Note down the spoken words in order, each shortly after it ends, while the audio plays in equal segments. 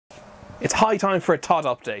It's high time for a TOD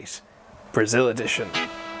update, Brazil edition.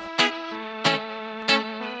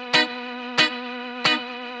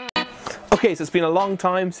 Okay, so it's been a long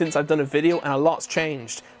time since I've done a video and a lot's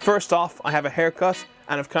changed. First off, I have a haircut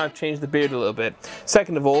and I've kind of changed the beard a little bit.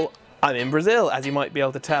 Second of all, I'm in Brazil, as you might be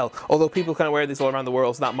able to tell. Although people kind of wear this all around the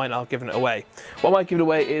world, so that might not have given it away. What might give it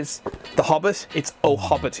away is The Hobbit. It's Oh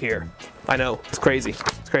Hobbit here. I know, it's crazy.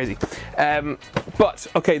 It's crazy. But,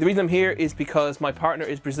 okay, the reason I'm here is because my partner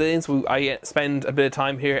is Brazilian, so I spend a bit of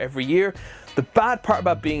time here every year. The bad part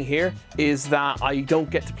about being here is that I don't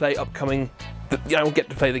get to play I don't get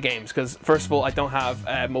to play the games because, first of all, I don't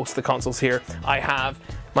have most of the consoles here. I have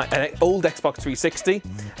my old Xbox 360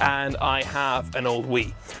 and I have an old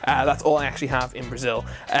Wii. That's all I actually have in Brazil,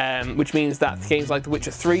 which means that games like The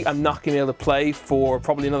Witcher 3 I'm not going to be able to play for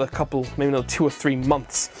probably another couple, maybe another 2 or 3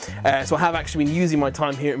 months. So I have actually been using my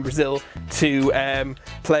time here in Brazil to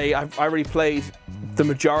play. I already played the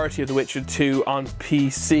majority of The Witcher 2 on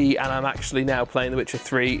PC, and I'm actually now playing The Witcher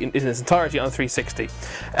 3 in its entirety on 360.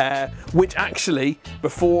 Which actually,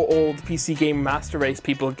 before all the PC Game Master Race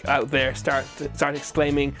people out there start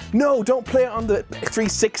exclaiming, "No, don't play it on the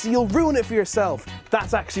 360, you'll ruin it for yourself."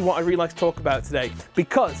 That's actually what I really like to talk about today,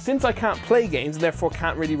 because since I can't play games and therefore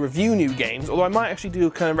can't really review new games, although I might actually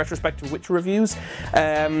do kind of retrospective Witcher reviews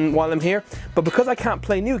while I'm here, but because I can't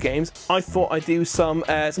play new games, I thought I'd do some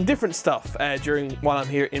different stuff while I'm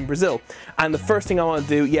here in Brazil. And the first thing I want to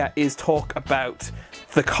do, yeah, is talk about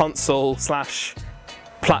the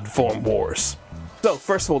console/platform wars. So,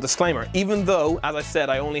 first of all, disclaimer, even though, as I said,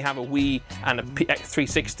 I only have a Wii and a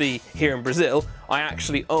 360 here in Brazil, I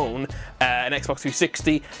actually own an Xbox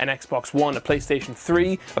 360, an Xbox One, a PlayStation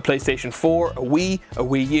 3, a PlayStation 4, a Wii, a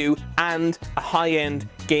Wii U, and a high-end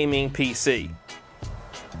gaming PC.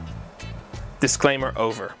 Disclaimer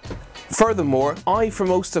over. Furthermore, I, for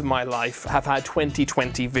most of my life, have had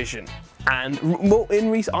 20/20 vision. And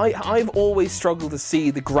I've always struggled to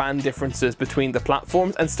see the grand differences between the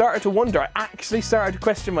platforms and started to wonder, I actually started to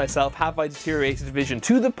question myself, have I deteriorated vision?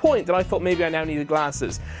 To the point that I thought maybe I now needed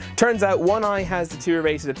glasses. Turns out one eye has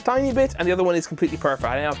deteriorated a tiny bit and the other one is completely perfect.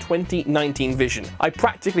 I now have 20/19 vision. I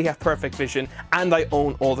practically have perfect vision and I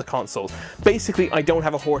own all the consoles. Basically, I don't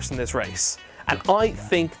have a horse in this race. And I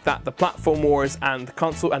think that the platform wars and the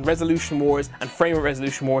console and resolution wars and frame rate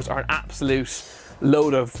resolution wars are an absolute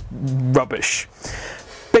load of rubbish.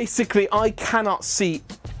 Basically, I cannot see.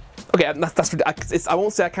 Okay, I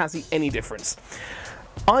won't say I can't see any difference.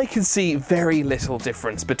 I can see very little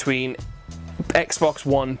difference between Xbox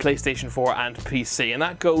One, PlayStation 4, and PC, and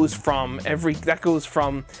that goes from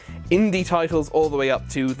indie titles all the way up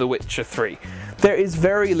to The Witcher 3. There is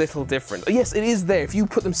very little difference. Yes, it is there. If you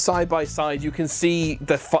put them side by side, you can see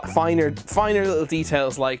the finer little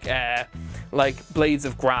details like blades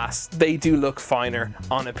of grass. They do look finer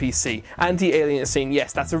on a PC. Anti-aliasing,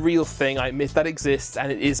 yes, that's a real thing. I admit that exists,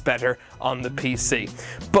 and it is better on the PC.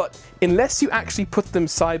 But unless you actually put them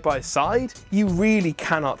side by side, you really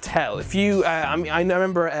cannot tell. If you, I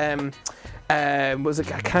remember. I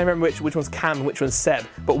can't remember which one's Cam and which one's Seb,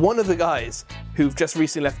 but one of the guys who've just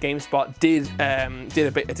recently left GameSpot did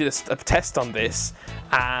a test on this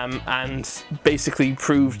and basically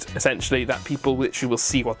proved essentially that people literally will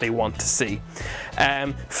see what they want to see.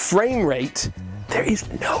 Frame rate, there is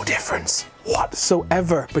no difference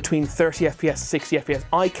whatsoever between 30 FPS and 60 FPS.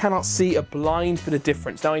 I cannot see a blind bit of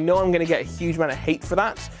difference. Now I know I'm going to get a huge amount of hate for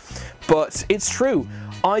that, but it's true.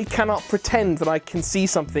 I cannot pretend that I can see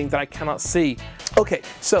something that I cannot see. Okay,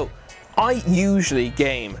 so I usually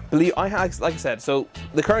game, like I said, so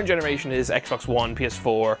the current generation is Xbox One,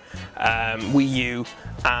 PS4, Wii U,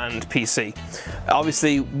 and PC.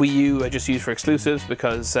 Obviously, Wii U I just use for exclusives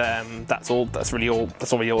because that's really all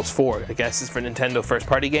it's for, I guess, is for Nintendo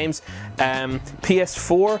first-party games.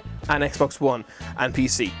 PS4 and Xbox One and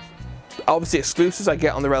PC. Obviously, exclusives I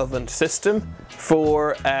get on the relevant system.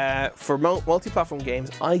 For multi-platform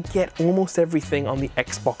games, I get almost everything on the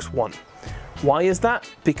Xbox One. Why is that?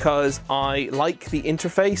 Because I like the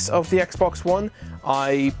interface of the Xbox One.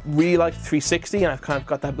 I really like the 360, and I've kind of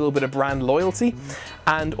got that little bit of brand loyalty.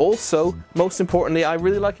 And also, most importantly, I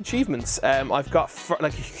really like achievements. I've got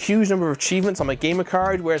like a huge number of achievements on my gamer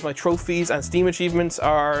card, whereas my trophies and Steam achievements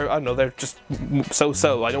are, I don't know, they're just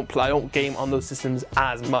so-so. I don't game on those systems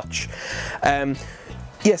as much.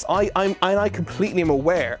 Yes, I completely am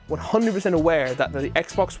aware, 100% aware, that the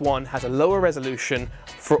Xbox One has a lower resolution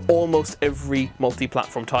for almost every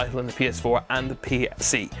multi-platform title in the PS4 and the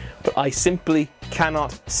PC, but I simply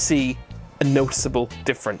cannot see a noticeable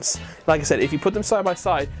difference. Like I said, if you put them side by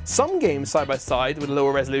side, some games side by side with a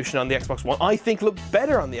lower resolution on the Xbox One, I think look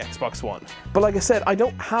better on the Xbox One. But like I said, I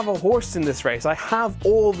don't have a horse in this race. I have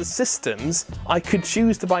all the systems. I could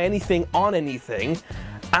choose to buy anything on anything,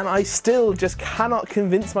 and I still just cannot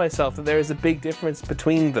convince myself that there is a big difference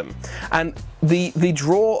between them. And the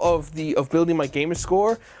draw of building my gamer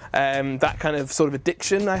score, that kind of sort of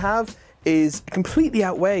addiction I have, is completely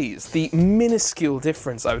outweighs the minuscule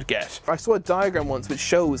difference I would get. I saw a diagram once which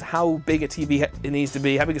shows how big a TV it needs to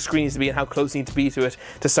be, how big a screen needs to be, and how close you need to be to it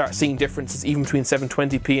to start seeing differences even between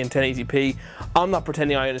 720p and 1080p. I'm not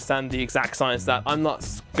pretending I understand the exact science of that. I'm not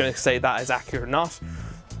going to say that is accurate or not,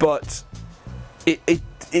 but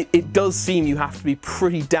it does seem you have to be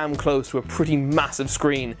pretty damn close to a pretty massive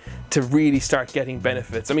screen to really start getting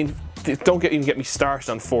benefits. I mean, don't even get me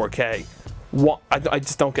started on 4K. I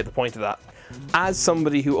just don't get the point of that. As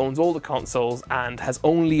somebody who owns all the consoles and has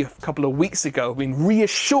only a couple of weeks ago been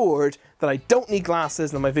reassured that I don't need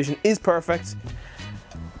glasses and that my vision is perfect,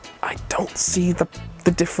 I don't see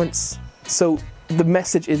the difference. So the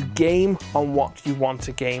message is game on what you want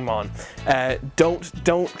to game on.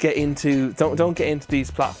 Don't get into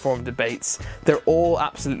these platform debates. They're all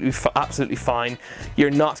absolutely fine.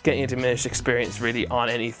 You're not getting a diminished experience really on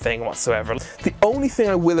anything whatsoever. The only thing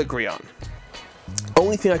I will agree on,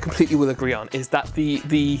 only thing I completely will agree on, is that the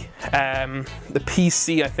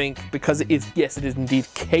PC, I think, because it is, yes, it is indeed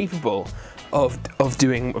capable of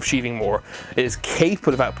achieving more. It is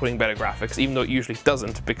capable of outputting better graphics, even though it usually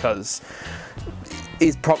doesn't, because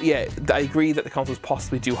it's probably, yeah, I agree that the consoles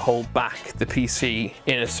possibly do hold back the PC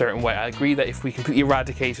in a certain way. I agree that if we completely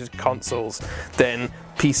eradicated consoles, then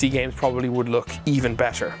PC games probably would look even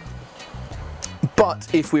better. But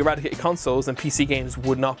if we eradicated consoles, then PC games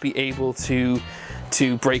would not be able to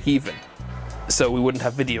break even. So we wouldn't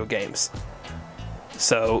have video games.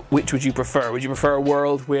 So which would you prefer? Would you prefer a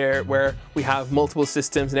world where we have multiple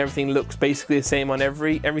systems and everything looks basically the same on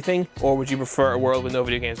everything? Or would you prefer a world with no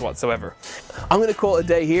video games whatsoever? I'm going to call it a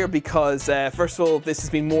day here because first of all, this has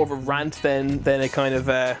been more of a rant than a kind of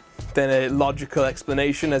than a logical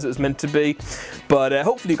explanation as it was meant to be, but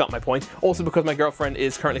hopefully you got my point. Also because my girlfriend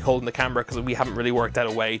is currently holding the camera because we haven't really worked out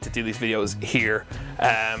a way to do these videos here.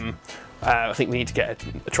 I think we need to get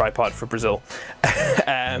a tripod for Brazil.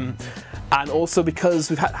 And also because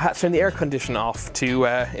we've had to turn the air condition off to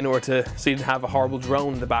in order to so you didn't have a horrible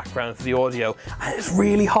drone in the background for the audio. And it's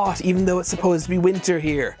really hot even though it's supposed to be winter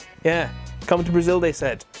here. Yeah. Coming to Brazil, they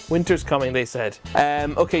said. Winter's coming, they said.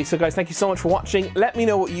 Okay, so guys, thank you so much for watching. Let me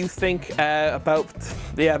know what you think about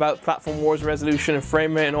platform wars, resolution, and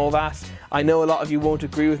frame rate, and all that. I know a lot of you won't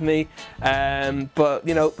agree with me, but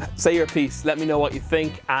you know, say your piece. Let me know what you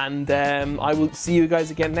think, and I will see you guys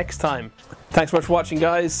again next time. Thanks so much for watching,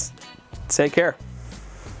 guys. Take care.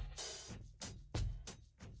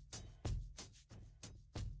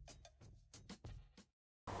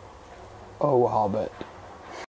 Oh, Hobbit.